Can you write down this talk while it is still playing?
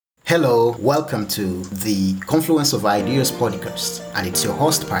Hello, welcome to the Confluence of Ideas podcast, and it's your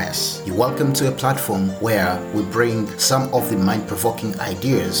host Pius. You're welcome to a platform where we bring some of the mind-provoking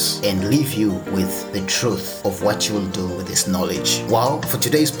ideas and leave you with the truth of what you will do with this knowledge. Well, for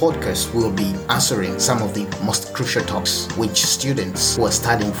today's podcast, we'll be answering some of the most crucial topics which students who are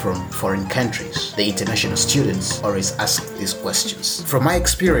studying from foreign countries, the international students, always ask these questions. From my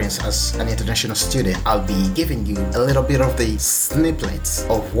experience as an international student, I'll be giving you a little bit of the snippets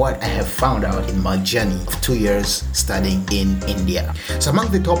of what I have found out in my journey of 2 years studying in India. So among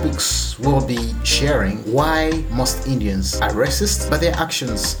the topics we'll be sharing why most Indians are racist, but their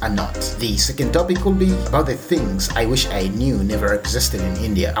actions are not. The second topic will be about the things I wish I knew never existed in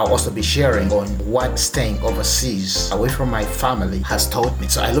India. I'll also be sharing on what staying overseas away from my family has taught me.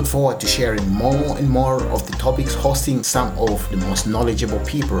 So I look forward to sharing more and more of the topics, hosting some of the most knowledgeable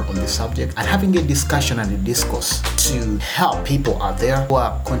people on the subject, and having a discussion and a discourse to help people out there who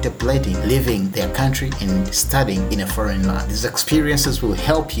are contemplating leaving their country and studying in a foreign land. These experiences will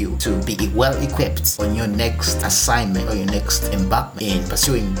help you to be well equipped on your next assignment or your next embarkment in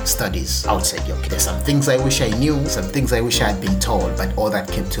pursuing studies outside your country. There's some things I wish I knew, some things I wish I had been told, but all that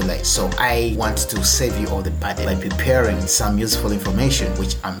came too late. So I want to save you all the burden by preparing some useful information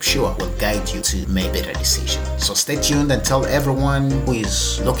which I'm sure will guide you to make better decisions. So stay tuned and tell everyone who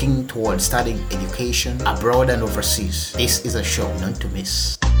is looking towards studying education abroad and overseas. This is a show not to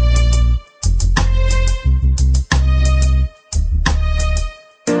miss.